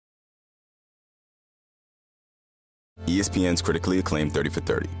ESPN's critically acclaimed 30 for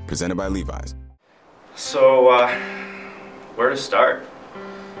 30, presented by Levi's. So, where to start?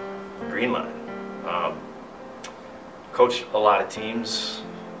 Green line. Coached a lot of teams,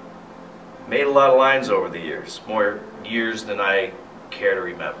 made a lot of lines over the years, more years than I care to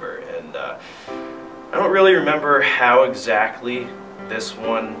remember. And I don't really remember how exactly this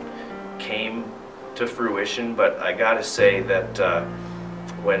one came to fruition, but I gotta say that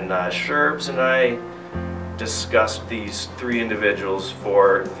when Sherbs and I discussed these three individuals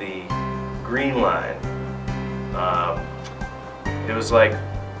for the green line, it was like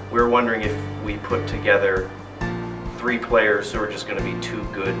we were wondering if we put together three players who were just going to be too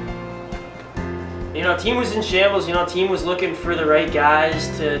good. You know, team was in shambles. You know, team was looking for the right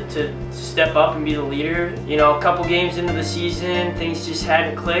guys to step up and be the leader. You know, a couple games into the season, things just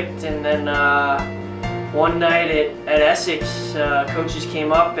hadn't clicked, and then one night at Essex, coaches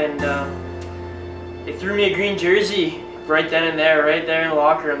came up and they threw me a green jersey right then and there, right there in the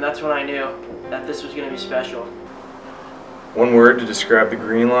locker room. That's when I knew that this was going to be special. One word to describe the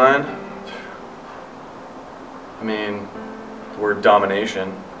green line, I mean, the word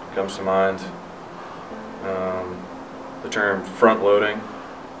domination comes to mind. The term front-loading,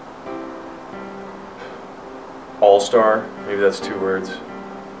 all-star, maybe that's two words,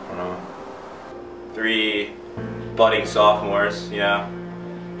 I don't know. Three budding sophomores, you know,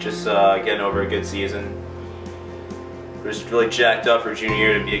 just getting over a good season. We're just really jacked up for junior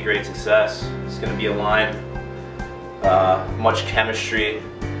year to be a great success. It's going to be a line, much chemistry,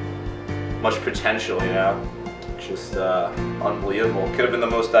 much potential, you know. Just unbelievable. Could have been the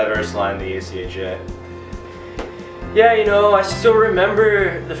most diverse line in the ACHA. Yeah, you know, I still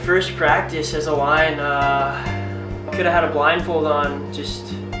remember the first practice as a line. Could have had a blindfold on,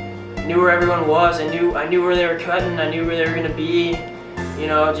 just knew where everyone was. I knew where they were cutting, I knew where they were going to be. You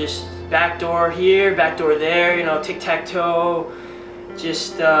know, just back door here, back door there, you know, tic-tac-toe.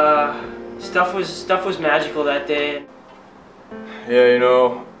 Just stuff was magical that day. Yeah, you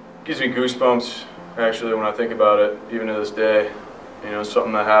know, gives me goosebumps actually when I think about it, even to this day. You know,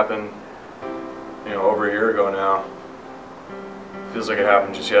 something that happened, you know, over a year ago now. Feels like it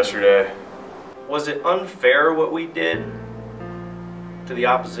happened just yesterday. Was it unfair what we did to the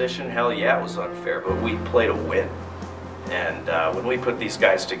opposition? Hell yeah, it was unfair, but we played a win. And when we put these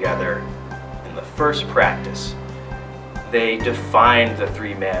guys together in the first practice, they defined the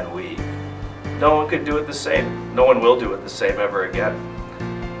three-man weave. No one could do it the same. No one will do it the same ever again.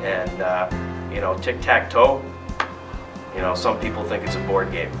 And, you know, tic-tac-toe, you know, some people think it's a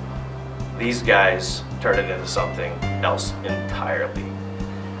board game. These guys turned it into something else entirely.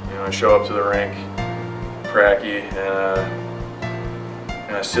 You know, I show up to the rink, cracky, and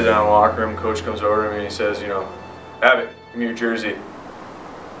I sit down in the locker room. Coach comes over to me and he says, you know, Abbott, give me your jersey.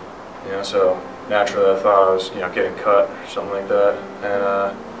 You know, so naturally I thought I was, you know, getting cut or something like that.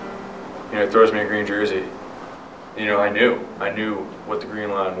 And, you know, he throws me a green jersey. You know, I knew what the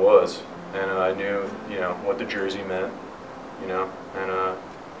green line was. And I knew, you know, what the jersey meant, you know. And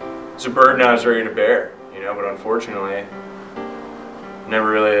it's a burden I was ready to bear, you know, but unfortunately, never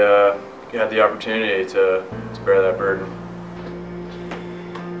really had the opportunity to bear that burden.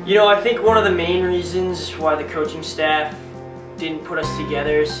 You know, I think one of the main reasons why the coaching staff didn't put us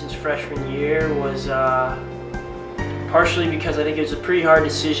together since freshman year was partially because I think it was a pretty hard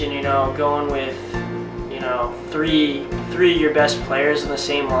decision, you know, going with, you know, three of your best players in the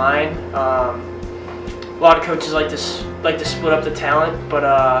same line. A lot of coaches like to split up the talent, but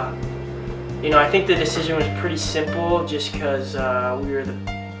you know, I think the decision was pretty simple, just because we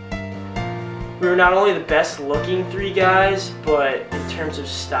were not only the best looking three guys, but in terms of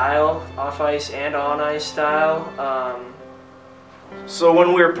style, off ice and on ice style. So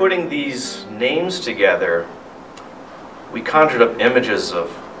when we were putting these names together, we conjured up images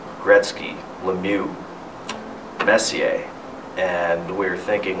of Gretzky, Lemieux, Messier, and we were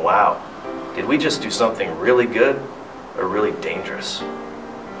thinking, wow, did we just do something really good or really dangerous?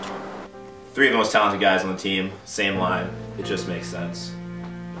 Three of the most talented guys on the team, same line. It just makes sense.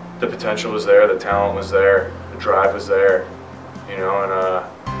 The potential was there, the talent was there, the drive was there, you know, and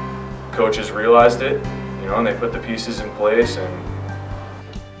coaches realized it, you know, and they put the pieces in place. And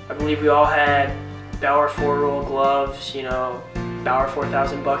I believe we all had Bauer 4-roll gloves, you know, Bauer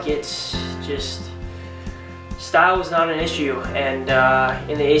 4,000 buckets. Just style was not an issue, and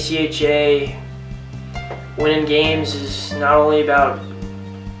in the ACHA, winning games is not only about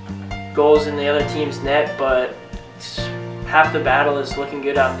goals in the other team's net, but half the battle is looking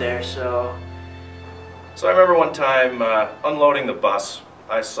good out there. So I remember one time unloading the bus,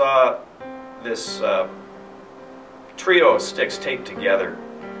 I saw this trio of sticks taped together.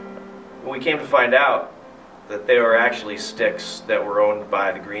 When we came to find out, that they were actually sticks that were owned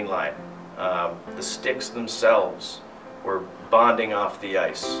by the Green Line. The sticks themselves were bonding off the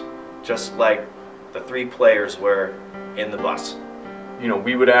ice, just like the 3 players were in the bus. You know,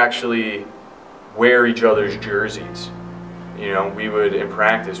 we would actually wear each other's jerseys. You know, we would, in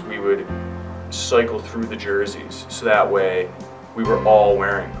practice, we would cycle through the jerseys, so that way we were all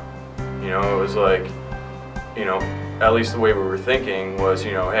wearing them. You know, it was like, you know, at least the way we were thinking was,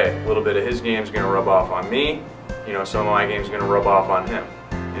 you know, hey, a little bit of his game's going to rub off on me, you know, some of my game's going to rub off on him,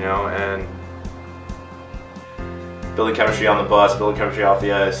 you know, and building chemistry on the bus, building chemistry off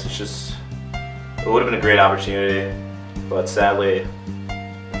the ice, it's just, it would have been a great opportunity, but sadly,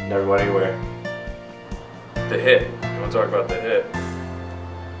 never went anywhere. the hit. You want to talk about the hit?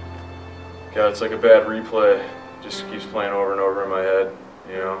 God, it's like a bad replay. Just keeps playing over and over in my head,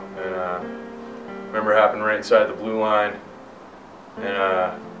 you know. And remember it happened right inside the blue line.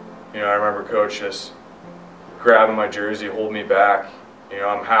 And you know, I remember Coach just grabbing my jersey, holding me back. You know,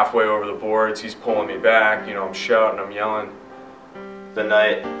 I'm halfway over the boards. He's pulling me back. You know, I'm shouting, I'm yelling. The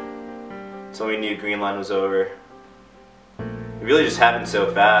night, so we knew Green Line was over. It really just happened so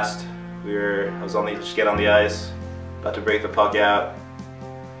fast. I was on the just get on the ice, about to break the puck out,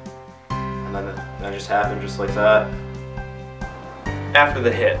 and then it just happened just like that. After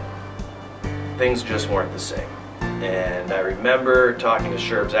the hit, things just weren't the same. And I remember talking to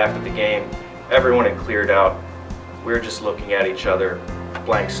Sherbs after the game. Everyone had cleared out. We were just looking at each other,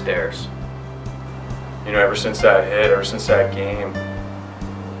 blank stares. You know, ever since that hit, ever since that game,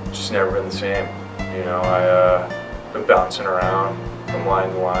 it's just never been the same. You know, I've been bouncing around from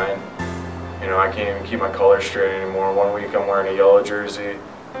line to line. You know, I can't even keep my colors straight anymore. One week I'm wearing a yellow jersey.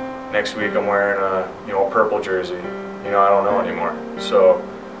 Next week I'm wearing a purple jersey. You know, I don't know anymore. So,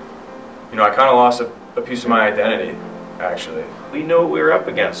 you know, I kind of lost a piece of my identity, actually. We knew what we were up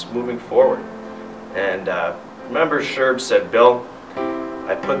against moving forward. And remember Sherbs said, "Bill,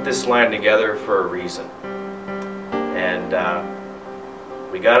 I put this line together for a reason. And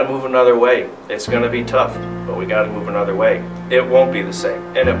we got to move another way. It's going to be tough, but we got to move another way. It won't be the same."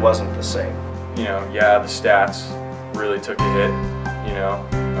 And it wasn't the same. You know, yeah, the stats really took a hit, you know.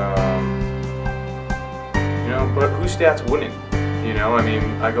 But whose stats wouldn't? You know, I mean,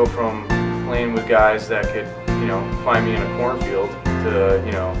 I go from playing with guys that could, you know, find me in a cornfield to,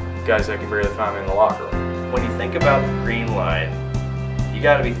 you know, guys that can barely find me in the locker room. When you think about the Green Line, you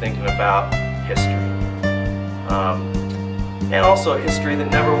got to be thinking about history. And also a history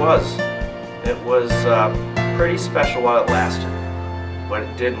that never was. It was pretty special while it lasted, but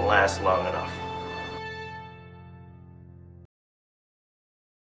it didn't last long enough.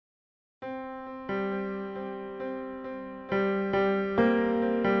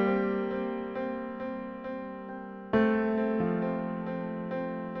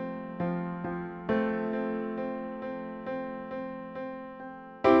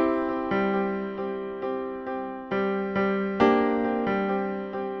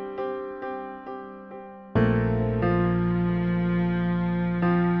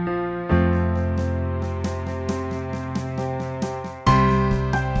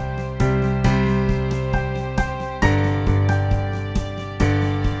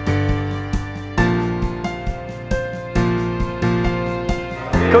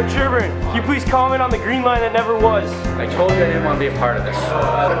 Coach Sherburne, can you please comment on the Green Line that never was? I told you I didn't want to be a part of this.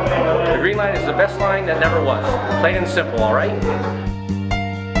 The Green Line is the best line that never was. Plain and simple, all right?